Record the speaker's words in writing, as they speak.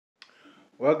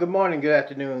Well, good morning, good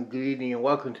afternoon, good evening, and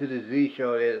welcome to the Z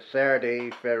Show. It's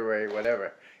Saturday, February,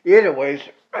 whatever. Anyways,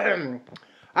 I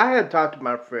had talked to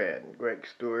my friend, Greg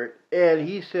Stewart, and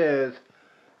he says,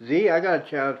 Z, I got a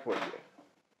challenge for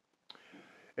you.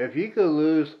 If you could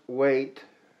lose weight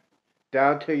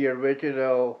down to your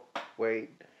original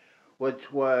weight,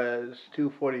 which was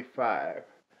 245,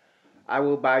 I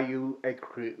will buy you a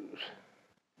cruise.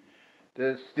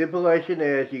 The stipulation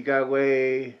is you got to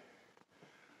weigh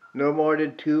no more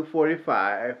than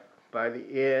 245 by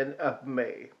the end of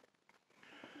May.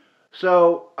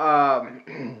 So, I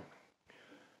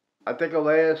think I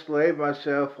last laid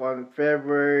myself on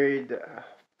February the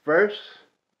 1st.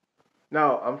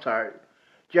 No, I'm sorry.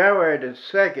 January the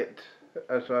 2nd.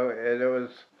 So, and it was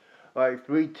like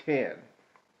 310.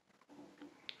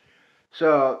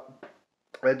 So,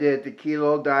 I did the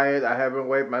keto diet. I haven't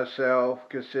weighed myself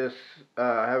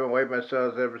I haven't weighed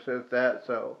myself ever since that.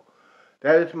 So,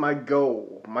 that is my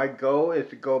goal. My goal is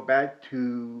to go back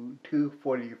to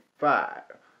 245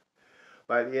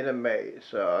 by the end of May.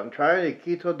 So I'm trying the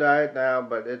keto diet now,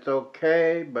 but it's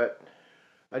okay. But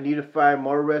I need to find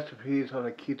more recipes on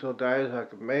the keto diet I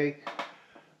can make.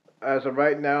 As of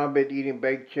right now, I've been eating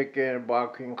baked chicken and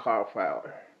boiling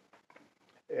cauliflower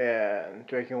and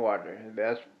drinking water.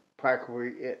 That's practically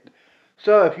it.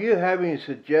 So if you have any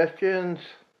suggestions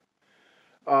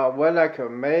on what I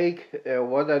can make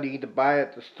and what I need to buy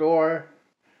at the store.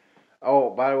 Oh,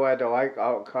 by the way, I don't like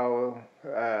avocado.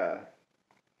 I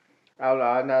don't know,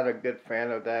 I'm not a good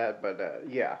fan of that, but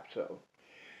yeah. So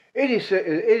any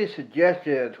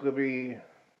suggestions will be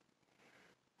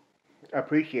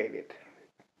appreciated.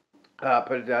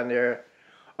 Put it down there.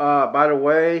 By the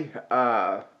way,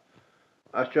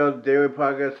 I showed daily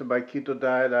progress of my keto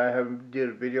diet. I haven't did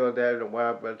a video of that in a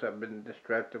while, but I've been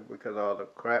distracted because all the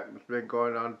crap that's been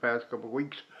going on the past couple of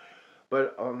weeks.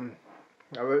 But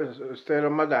I was staying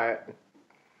on my diet.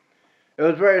 It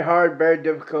was very hard, very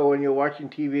difficult when you're watching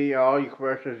TV and all your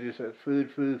commercials just says food,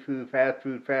 food, food, fast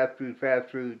food, fast food, fast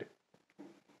food.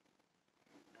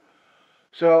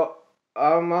 So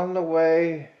I'm on the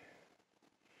way.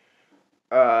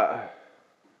 Uh,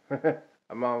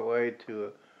 I'm on the way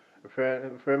to a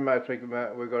friend of mine thinking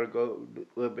about we're gonna go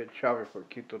a little bit shopping for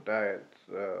keto diet.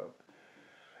 So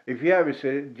if you have any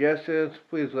suggestions,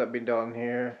 please let me know in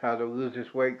here how to lose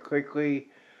this weight quickly.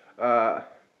 Uh,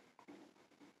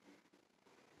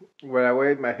 when I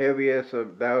weighed my heaviest,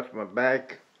 that was my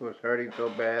back was hurting so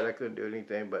bad I couldn't do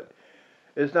anything. But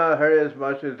it's not hurting as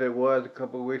much as it was a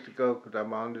couple of weeks ago because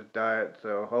I'm on this diet.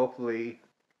 So hopefully,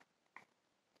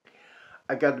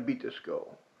 I got to beat this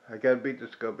goal. I got to beat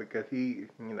this goal because he's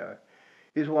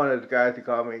one of those guys who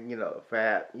call me,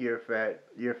 fat. You're fat.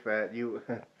 You're fat.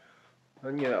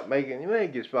 Making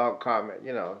a small comment.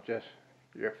 Just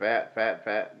you're fat, fat,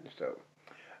 fat. So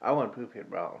I want to prove him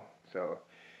wrong. So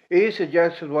any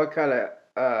suggestions what kind of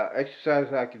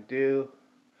exercise I could do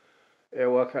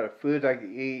and what kind of food I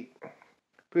could eat?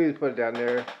 Please put it down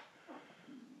there,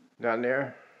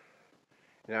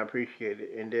 and I appreciate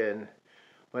it. And then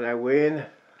when I win,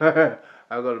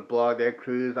 I'm gonna blog that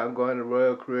cruise. I'm going to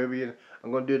Royal Caribbean.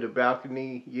 I'm gonna do the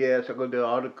balcony. Yes, I'm gonna do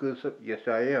all the cruise. Yes,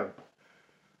 I am.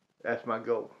 That's my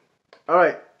goal. All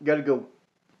right, gotta go.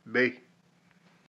 Bye.